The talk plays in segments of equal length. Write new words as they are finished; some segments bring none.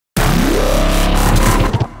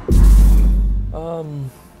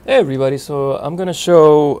Hey everybody, so I'm gonna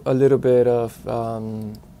show a little bit of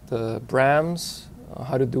the Braams,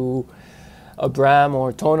 how to do a Braam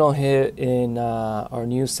or tonal hit in our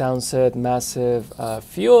new sound set Massive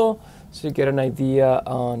Fuel, so you get an idea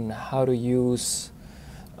on how to use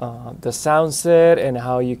the sound set and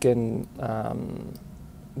how you can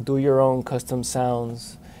do your own custom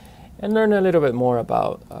sounds and learn a little bit more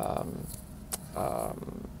about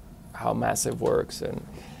how Massive works and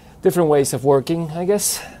different ways of working, I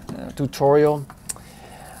guess. Tutorial.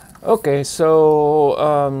 Okay, so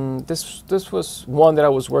this was one that I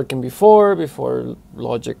was working before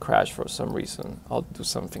Logic crashed for some reason. I'll do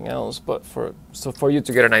something else, but for you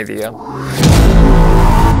to get an idea.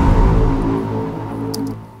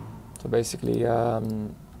 So basically, I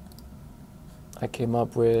came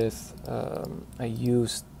up with I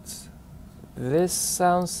used this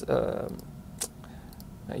sounds. I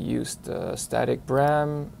used static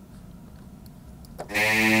Braam.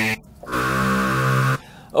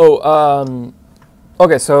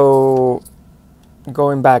 Okay, so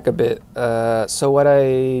going back a bit. So what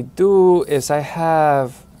I do is I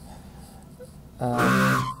have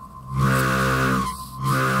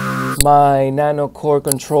my nano core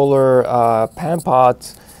controller pan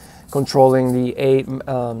pot controlling the 8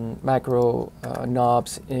 macro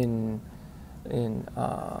knobs in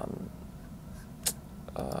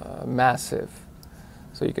Massive,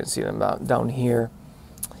 so you can see them down here.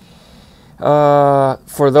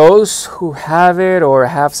 For those who have it or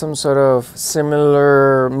have some sort of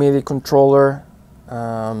similar MIDI controller,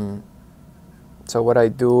 so what I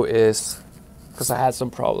do is, because I had some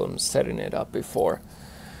problems setting it up before,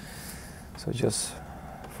 so just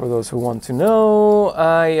for those who want to know,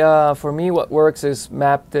 for me what works is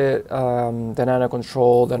mapped it, the nano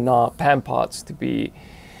control, the knob pan pots to be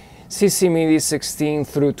CC MIDI 16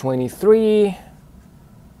 through 23,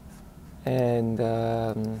 and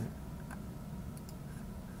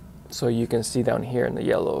so you can see down here in the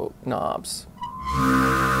yellow knobs.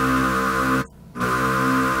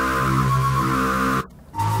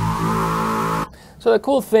 So the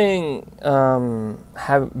cool thing,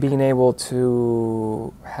 being able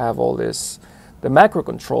to have all this, the macro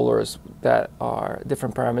controllers that are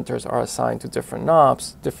different parameters are assigned to different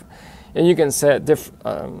knobs, and you can set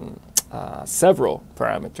several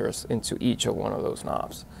parameters into each of one of those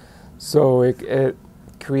knobs. So it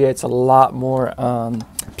creates a lot more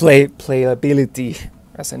playability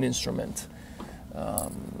as an instrument.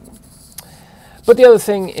 But the other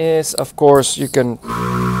thing is, of course, you can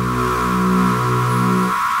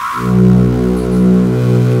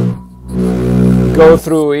go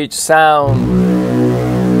through each sound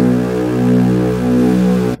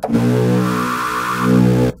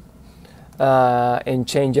and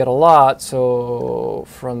change it a lot. So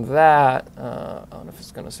from that, I don't know if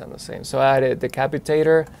it's going to sound the same. So I added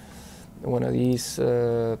Decapitator, one of these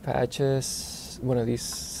patches, one of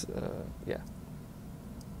these,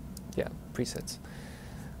 presets.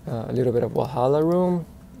 A little bit of Valhalla Room,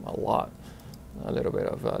 a little bit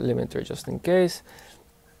of limiter just in case.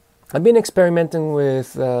 I've been experimenting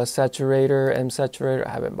with Saturator, M-Saturator.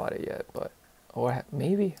 I haven't bought it yet, but, or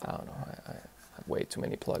maybe, I don't know. I have way too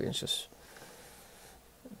many plugins, just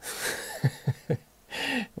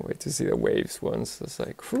wait to see the waves once. It's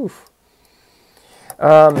like, whew.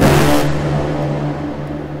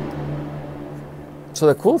 So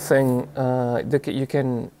the cool thing, you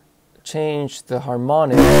can change the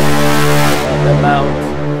harmonic, the amount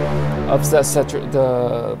of the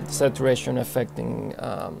saturation affecting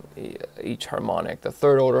each harmonic, the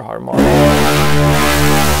third order harmonic.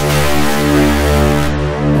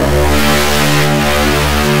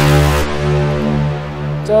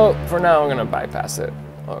 So for now, I'm gonna bypass it.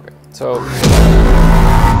 Okay, so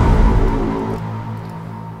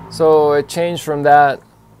it changed from that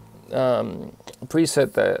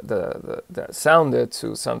preset that sounded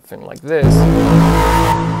to something like this.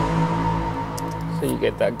 So you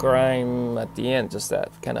get that grime at the end, just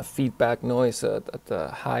that kind of feedback noise at the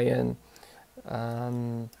high end.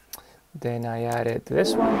 Then I added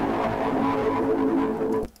this one,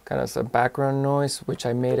 kind of as a background noise, which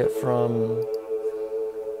I made it from.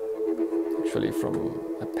 Actually from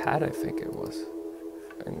a pad, I think it was,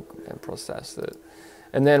 and processed it.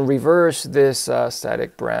 And then reverse this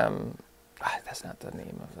static Braam. That's not the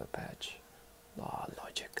name of the patch.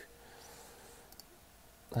 Logic.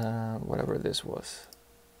 Whatever this was.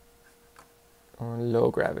 Low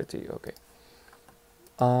gravity, okay.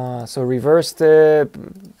 So reversed it,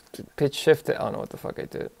 pitch shifted, I don't know what the fuck I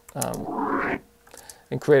did.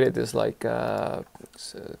 And created this like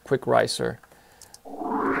quick riser.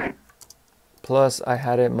 Plus I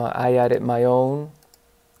added my own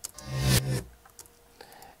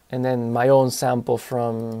and then my own sample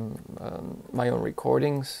from my own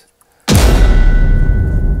recordings.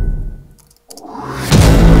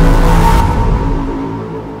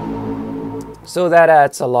 So that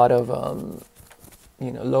adds a lot of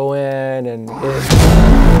you know, low end and hit.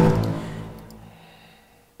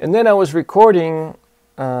 And then I was recording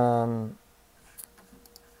I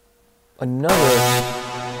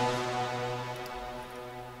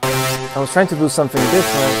was trying to do something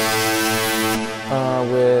different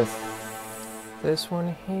with this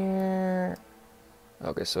one here.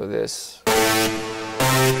 Okay, so this.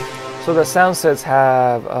 So the sound sets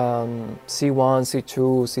have C1,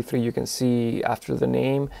 C2, C3, you can see after the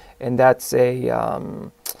name, and that's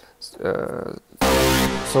a,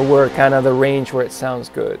 so we're kind of the range where it sounds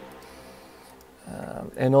good.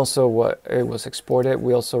 And also what it was exported,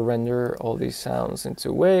 we also render all these sounds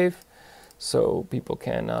into wave, so people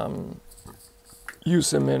can use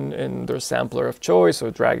them in their sampler of choice or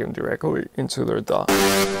drag them directly into their DAW. So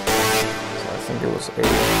I think it was 8.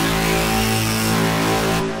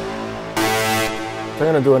 I'm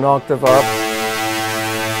going to do an octave up.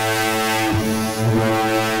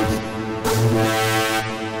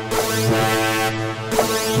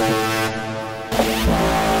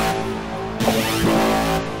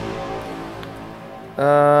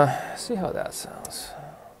 See how that sounds.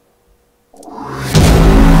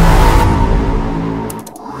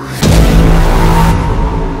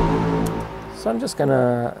 So I'm just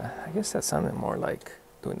gonna, I guess that sounded more like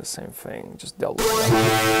doing the same thing, just double it.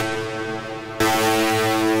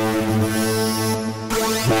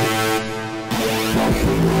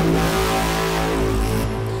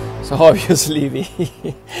 So obviously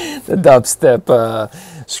the dubstep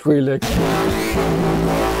Skrillex.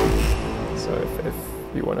 So if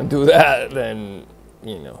you want to do that, then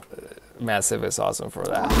you know Massive is awesome for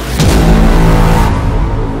that.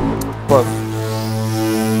 But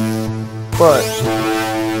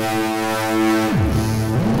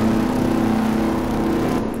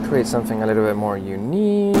create something a little bit more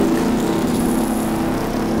unique.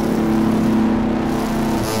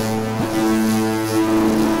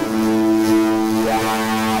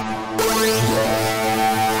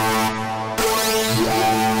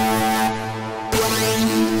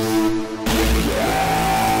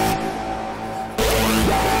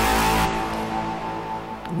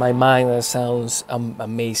 My mind, that sounds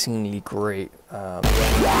amazingly great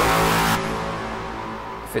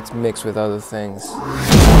if it's mixed with other things.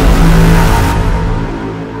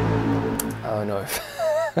 I don't know if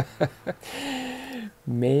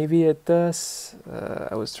maybe it does.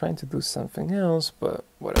 I was trying to do something else, but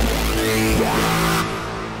whatever.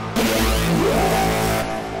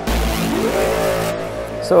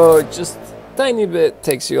 So just a tiny bit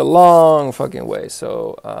takes you a long fucking way.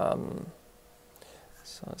 So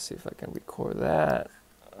so let's see if I can record that.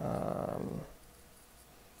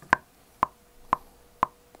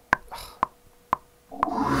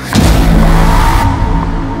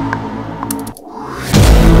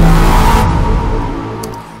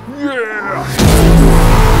 Yeah!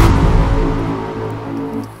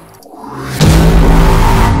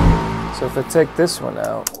 So if I take this one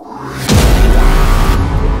out,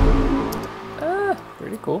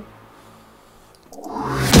 pretty cool.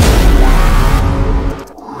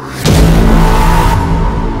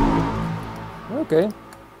 Okay,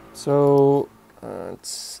 so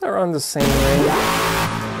it's around the same range.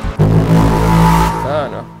 I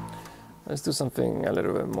don't know. Let's do something a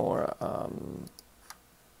little bit more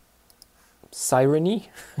siren-y,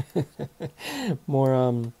 more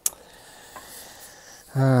over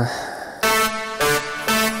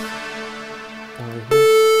here.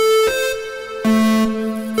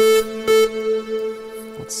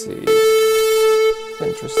 Let's see.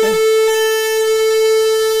 Interesting.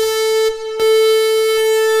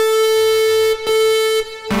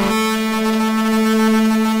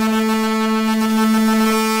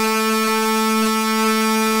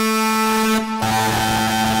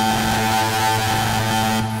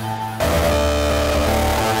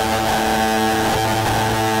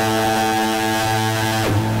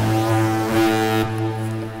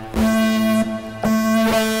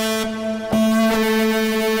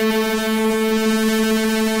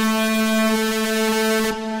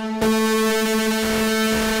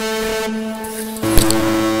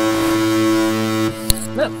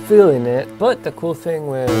 Not feeling it, but the cool thing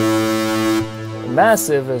with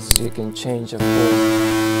Massive is you can change, of course,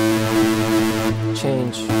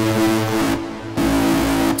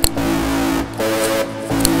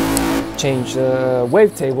 change the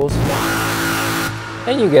wavetables,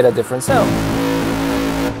 and you get a different sound.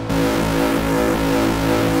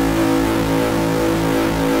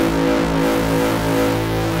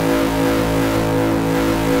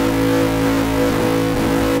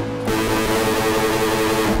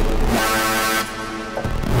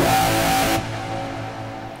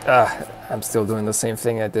 I'm still doing the same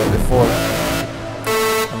thing I did before.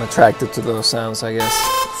 I'm attracted to those sounds, I guess.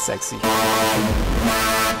 It's sexy.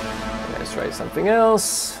 Let's try something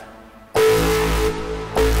else.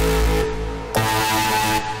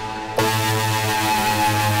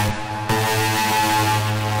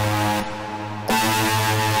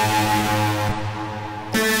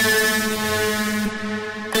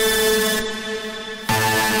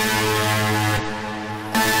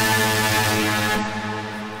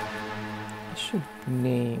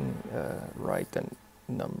 Write the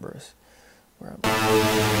numbers. Where am I?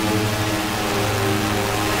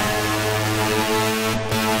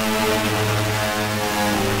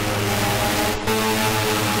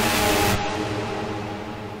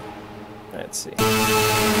 Let's see.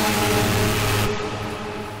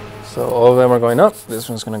 So all of them are going up. This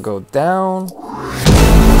one's going to go down.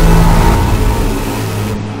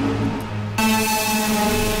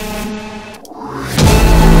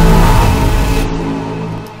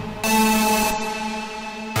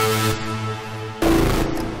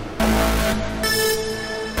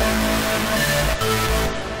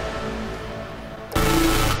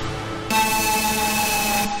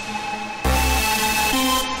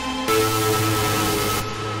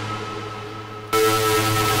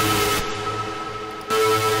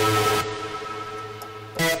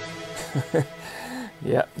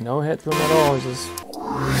 Yeah, no headroom at all, just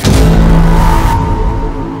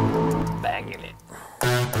banging it.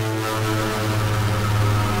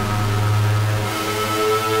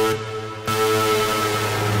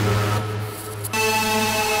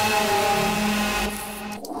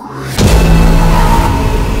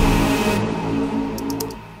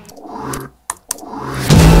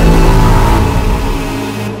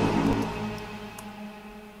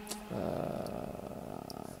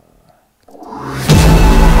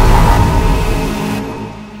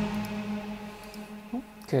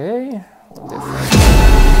 Okay, different.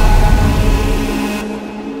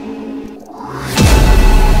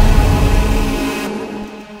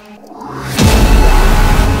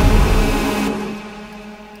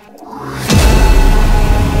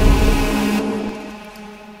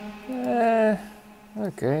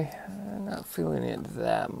 Okay, I'm not feeling it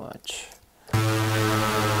that much.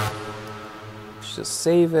 Let's just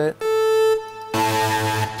save it.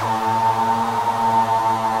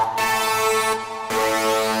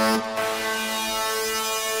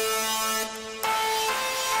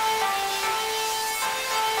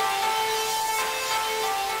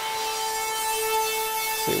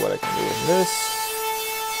 See what I can do with this.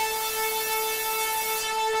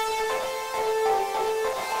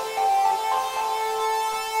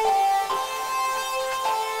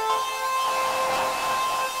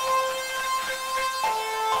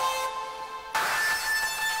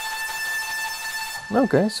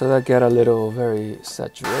 Okay, so that got a little very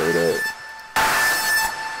saturated.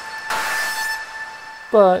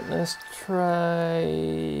 But let's try,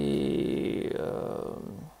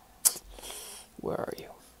 where are you?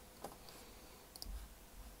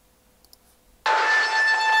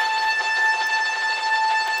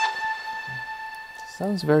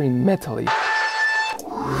 Sounds very metally.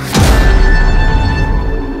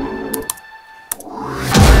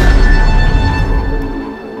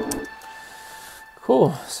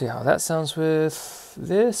 Cool, see how that sounds with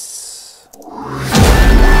this.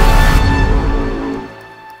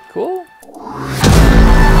 Cool.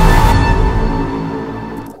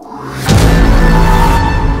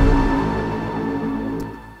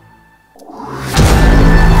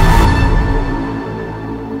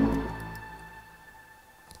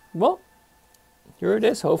 Well, here it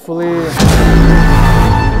is. Hopefully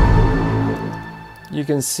you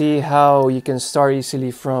can see how you can start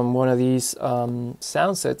easily from one of these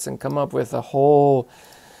sound sets and come up with a whole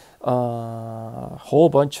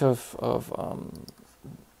bunch of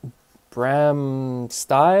Braam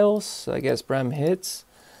styles, I guess Braam hits.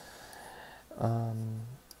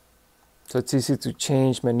 So it's easy to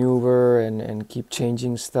change, maneuver, and keep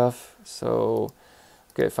changing stuff. So,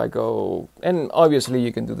 okay, if I go, and obviously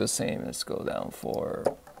you can do the same. Let's go down for,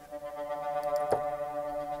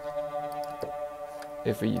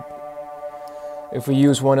 if we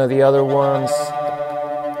use one of the other ones.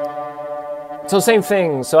 So same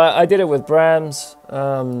thing. So I did it with Braams,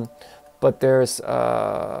 but there's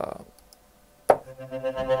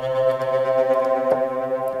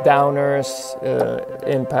downers,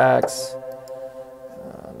 impacts.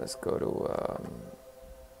 Let's go to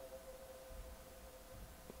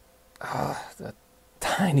the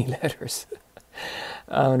tiny letters.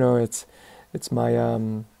 I don't know. It's my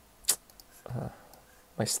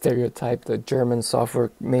my stereotype. The German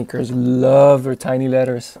software makers love their tiny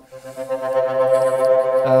letters.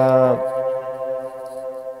 I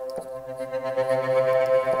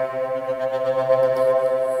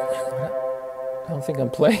don't think I'm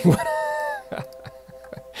playing.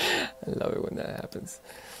 I love it when that happens.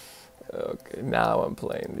 Okay, now I'm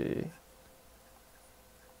playing the...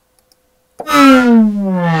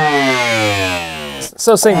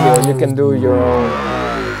 So same deal, you can do your own.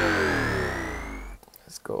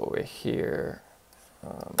 Let's go over here.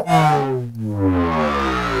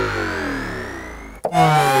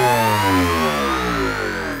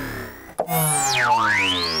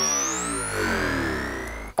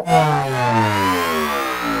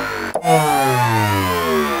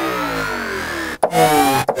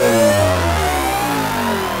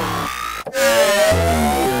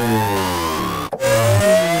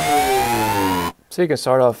 So you can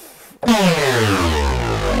start off.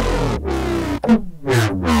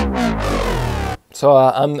 So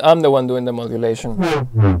I'm the one doing the modulation.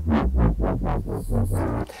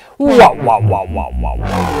 Wah, wah, wah, wah, wah, wah.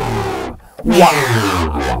 Wah,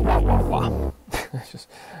 wah, wah, wah, wah. Just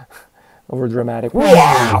over dramatic.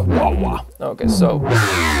 Wah, wah, wah. Okay, so.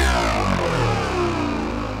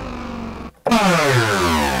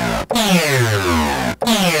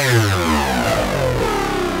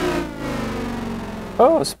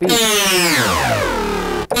 Oh, speed.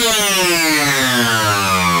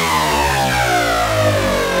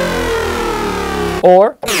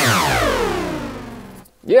 Or,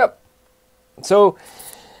 yep. So,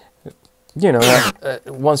 you know,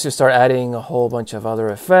 once you start adding a whole bunch of other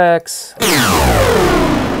effects, that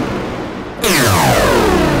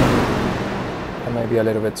might be a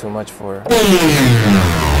little bit too much for.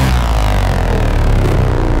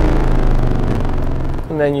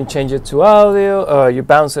 And then you change it to audio, you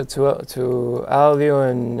bounce it to audio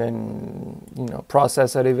and you know,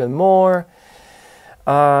 process it even more.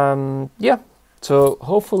 Yeah, so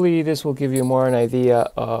hopefully this will give you more an idea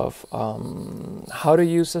of how to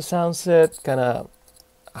use a sound set, kind of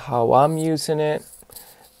how I'm using it,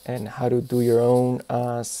 and how to do your own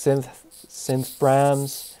synth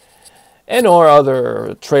Braams and or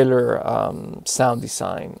other trailer sound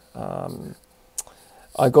design.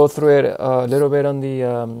 I go through it a little bit on the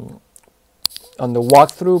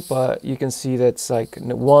walkthrough, but you can see that's like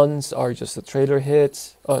ones are just the trailer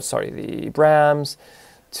hits. Oh, sorry, the Braams.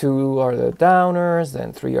 2 are the downers,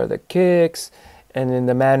 then 3 are the kicks, and in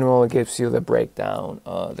the manual it gives you the breakdown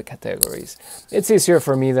of the categories. It's easier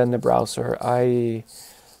for me than the browser. I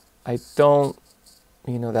don't,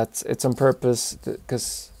 you know, it's on purpose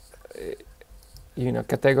because you know,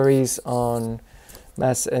 categories on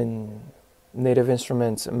Mass and Native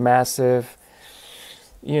Instruments Massive,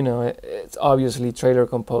 you know, it's obviously trailer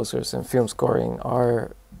composers and film scoring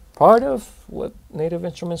are part of what Native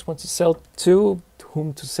Instruments wants to sell to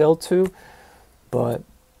whom to sell to, but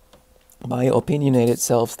my opinionated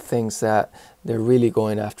self thinks that they're really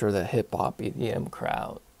going after the hip-hop EDM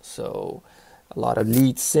crowd. So a lot of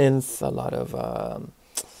lead synth, a lot of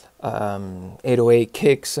 808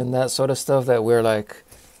 kicks and that sort of stuff that we're like,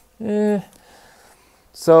 eh.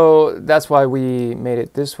 So that's why we made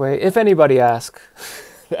it this way. If anybody asks,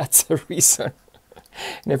 that's the reason.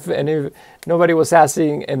 And if nobody was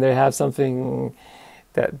asking and they have something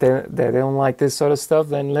that they don't like this sort of stuff,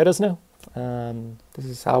 then let us know. This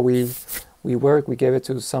is how we work. We gave it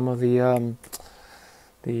to some of the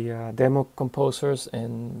demo composers,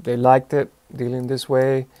 and they liked it dealing this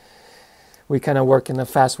way. We kind of work in a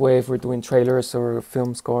fast way if we're doing trailers or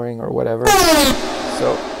film scoring or whatever.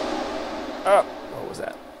 So, what was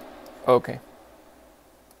that? Okay.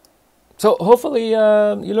 So hopefully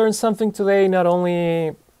you learned something today. Not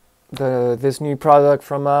only this new product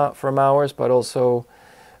from ours, but also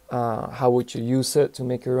how would you use it to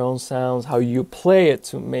make your own sounds, how you play it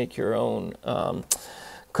to make your own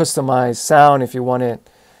customized sound if you want it.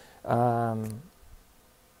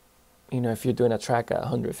 You know, if you're doing a track at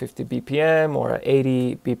 150 BPM or at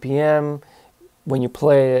 80 BPM, when you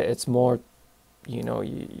play it, it's more, you know,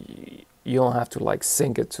 you don't have to like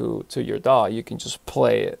sync it to your DAW. You can just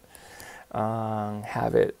play it,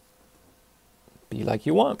 have it be like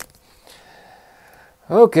you want.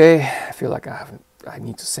 Okay, I feel like I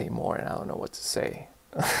need to say more and I don't know what to say.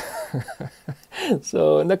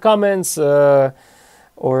 So in the comments or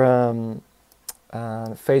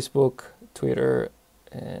Facebook, Twitter,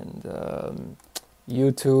 and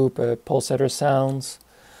YouTube, pulsesetter-sounds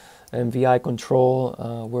and VI Control,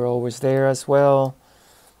 we're always there as well.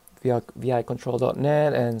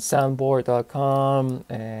 VIcontrol.net and soundboard.com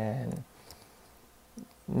and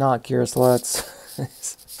not Gear Sluts.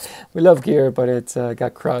 We love gear, but it's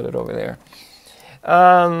got crowded over there.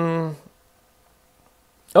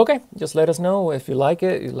 Okay, just let us know if you like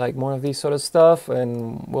it, you like more of these sort of stuff,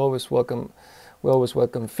 and we always welcome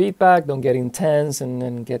feedback. Don't get intense and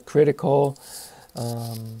then get critical.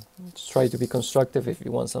 Just try to be constructive if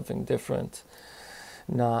you want something different,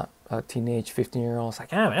 not a teenage 15-year-old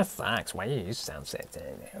like, oh, that sucks, why do you use sound sets?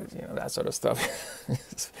 You know, that sort of stuff.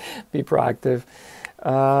 Be proactive.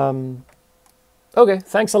 Okay,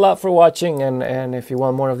 thanks a lot for watching, and if you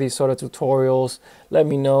want more of these sort of tutorials, let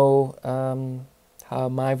me know how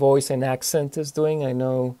my voice and accent is doing. I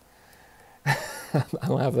know I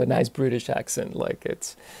don't have a nice British accent like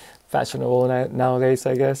it's fashionable nowadays,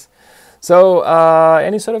 I guess. So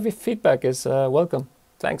any sort of feedback is welcome.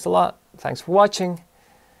 Thanks a lot. Thanks for watching.